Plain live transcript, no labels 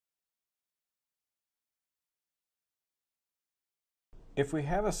If we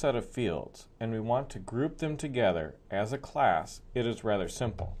have a set of fields and we want to group them together as a class, it is rather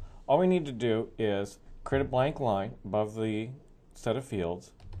simple. All we need to do is create a blank line above the set of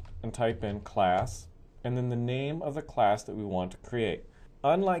fields and type in class and then the name of the class that we want to create.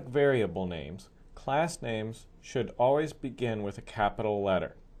 Unlike variable names, class names should always begin with a capital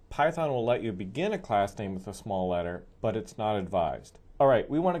letter. Python will let you begin a class name with a small letter, but it's not advised. Alright,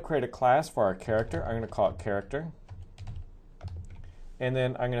 we want to create a class for our character. I'm going to call it character. And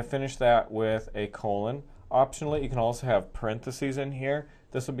then I'm going to finish that with a colon. Optionally, you can also have parentheses in here.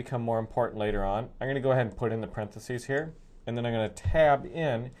 This will become more important later on. I'm going to go ahead and put in the parentheses here. And then I'm going to tab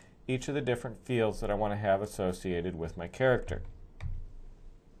in each of the different fields that I want to have associated with my character.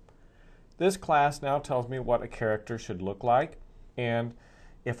 This class now tells me what a character should look like. And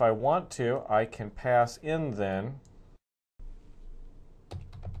if I want to, I can pass in then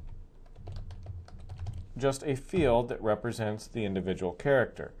just a field that represents the individual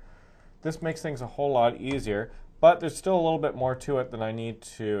character. This makes things a whole lot easier, but there's still a little bit more to it than I need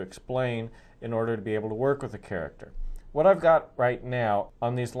to explain in order to be able to work with a character. What I've got right now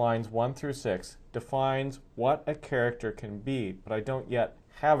on these lines 1 through 6 defines what a character can be, but I don't yet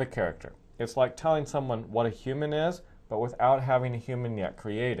have a character. It's like telling someone what a human is, but without having a human yet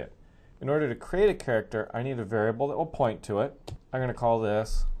created. In order to create a character, I need a variable that will point to it. I'm going to call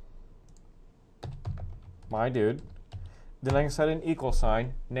this my dude. Then I can set an equal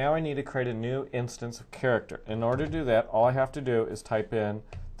sign. Now I need to create a new instance of character. In order to do that, all I have to do is type in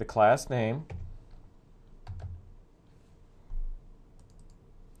the class name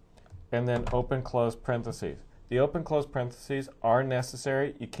and then open close parentheses. The open close parentheses are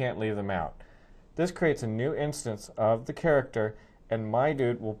necessary. You can't leave them out. This creates a new instance of the character, and my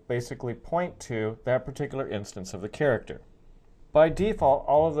dude will basically point to that particular instance of the character. By default,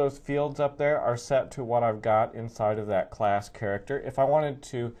 all of those fields up there are set to what I've got inside of that class character. If I wanted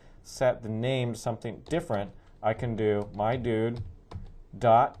to set the name to something different, I can do my dude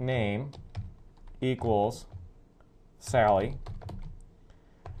dot name equals Sally.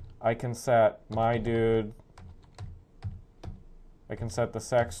 I can set my dude, I can set the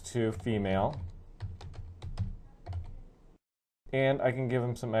sex to female, and I can give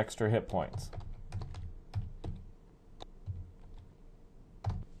him some extra hit points.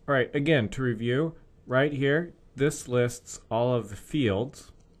 Alright, again, to review, right here, this lists all of the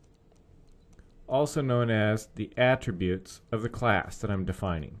fields, also known as the attributes of the class that I'm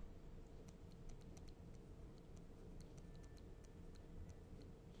defining.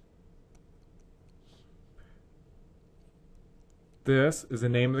 This is the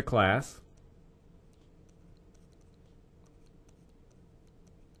name of the class.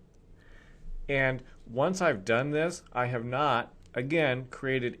 And once I've done this, I have not, again,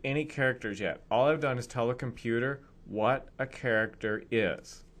 created any characters yet. All I've done is tell the computer what a character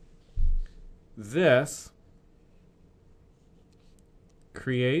is. This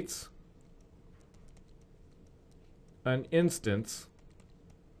creates an instance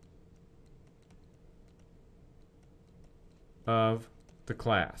of the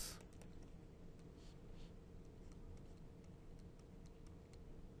class.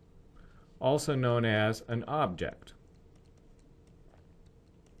 Also known as an object.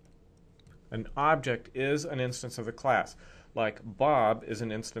 An object is an instance of the class. Like Bob is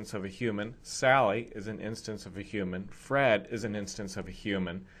an instance of a human, Sally is an instance of a human, Fred is an instance of a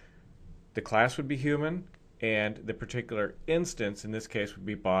human. The class would be human, and the particular instance in this case would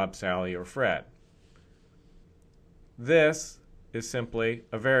be Bob, Sally, or Fred. This is simply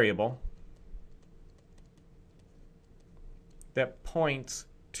a variable that points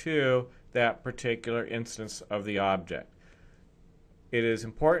to that particular instance of the object. It is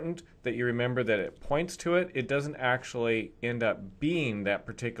important that you remember that it points to it. It doesn't actually end up being that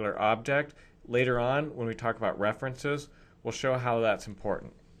particular object. Later on, when we talk about references, we'll show how that's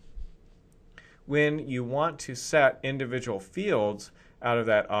important. When you want to set individual fields out of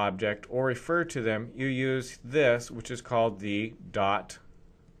that object or refer to them, you use this, which is called the dot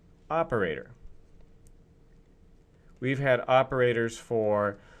operator. We've had operators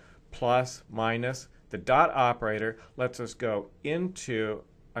for plus, minus. The dot operator lets us go into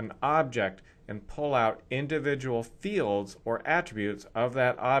an object and pull out individual fields or attributes of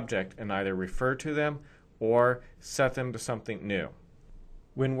that object and either refer to them or set them to something new.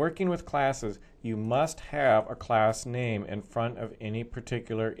 When working with classes, you must have a class name in front of any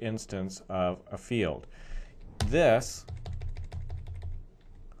particular instance of a field. This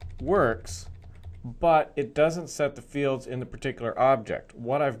works, but it doesn't set the fields in the particular object.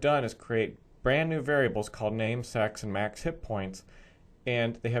 What I've done is create brand new variables called name, sex, and max hit points,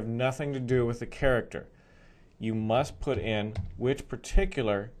 and they have nothing to do with the character. you must put in which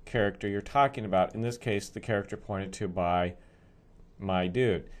particular character you're talking about. In this case, the character pointed to by my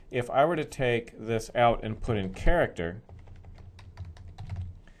dude. If I were to take this out and put in character,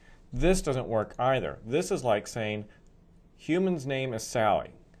 this doesn't work either. This is like saying human's name is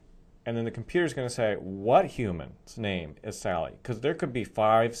Sally, and then the computer's going to say what human's name is Sally, because there could be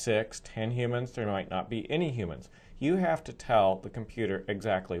 5, 6, 10 humans. There might not be any humans. You have to tell the computer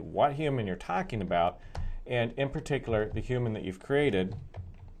exactly what human you're talking about, and in particular the human that you've created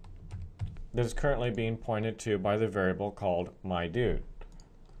that is currently being pointed to by the variable called myDude.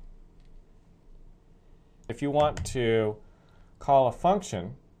 If you want to call a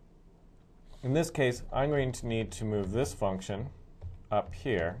function, in this case I'm going to need to move this function up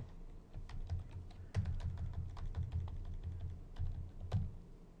here.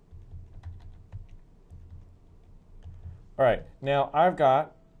 Alright, now I've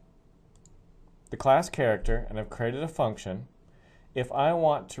got the class character and I've created a function. If I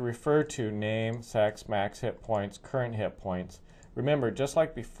want to refer to name, sex, max hit points, current hit points, remember, just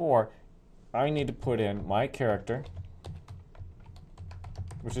like before, I need to put in my character,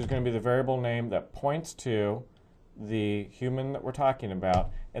 which is going to be the variable name that points to the human that we're talking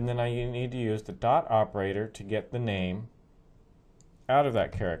about, and then I need to use the dot operator to get the name out of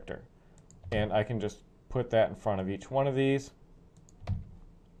that character. And I can just put that in front of each one of these.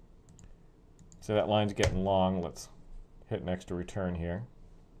 So that line's getting long. Let's hit next to return here.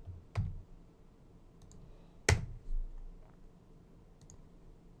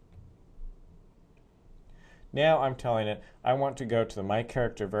 Now I'm telling it I want to go to the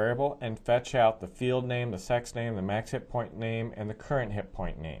myCharacter variable and fetch out the field name, the sex name, the max hit point name, and the current hit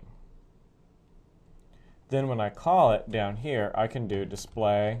point name. Then when I call it down here, I can do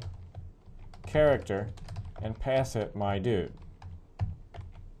display character and pass it myDude.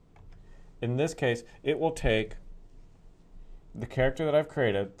 In this case, it will take the character that I've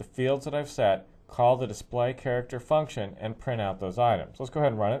created, the fields that I've set, call the display character function, and print out those items. Let's go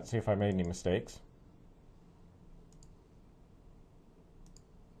ahead and run it, see if I made any mistakes.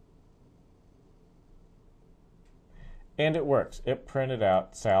 And it works. It printed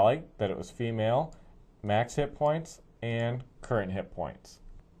out Sally, that it was female, max hit points, and current hit points.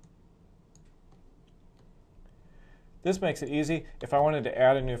 This makes it easy. If I wanted to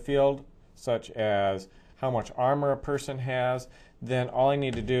add a new field, such as how much armor a person has, then all I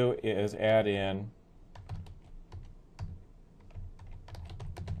need to do is add in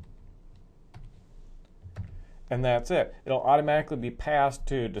and that's it. It'll automatically be passed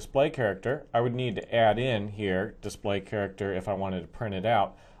to display character. I would need to add in here display character if I wanted to print it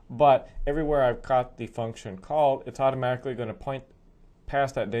out, but everywhere I've got the function called, it's automatically going to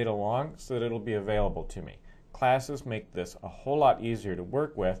pass that data along so that it'll be available to me. Classes make this a whole lot easier to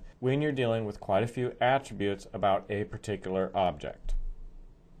work with when you're dealing with quite a few attributes about a particular object.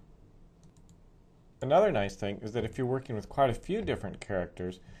 Another nice thing is that if you're working with quite a few different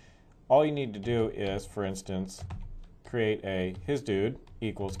characters, all you need to do is, for instance, create a hisDude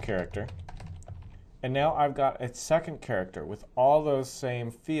equals character. And now I've got a second character with all those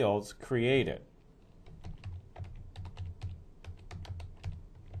same fields created.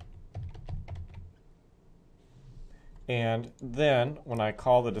 And then when I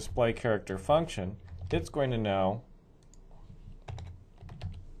call the display character function, it's going to know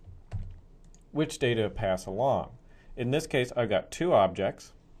which data to pass along. In this case, I've got two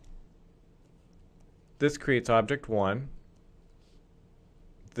objects. This creates object 1.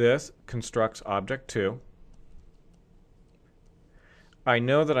 This constructs object 2. I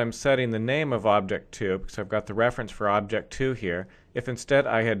know that I'm setting the name of object 2 because I've got the reference for object 2 here. If instead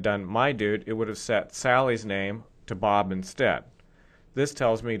I had done myDude, it would have set Sally's name to Bob instead. This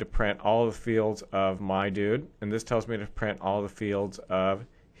tells me to print all the fields of myDude, and this tells me to print all the fields of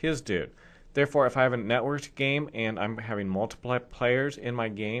hisDude. Therefore, if I have a networked game and I'm having multiple players in my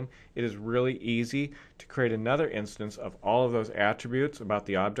game, it is really easy to create another instance of all of those attributes about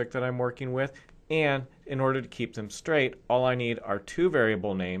the object that I'm working with, and in order to keep them straight, all I need are two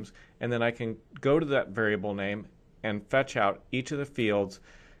variable names, and then I can go to that variable name and fetch out each of the fields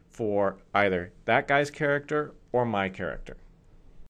for either that guy's character or my character.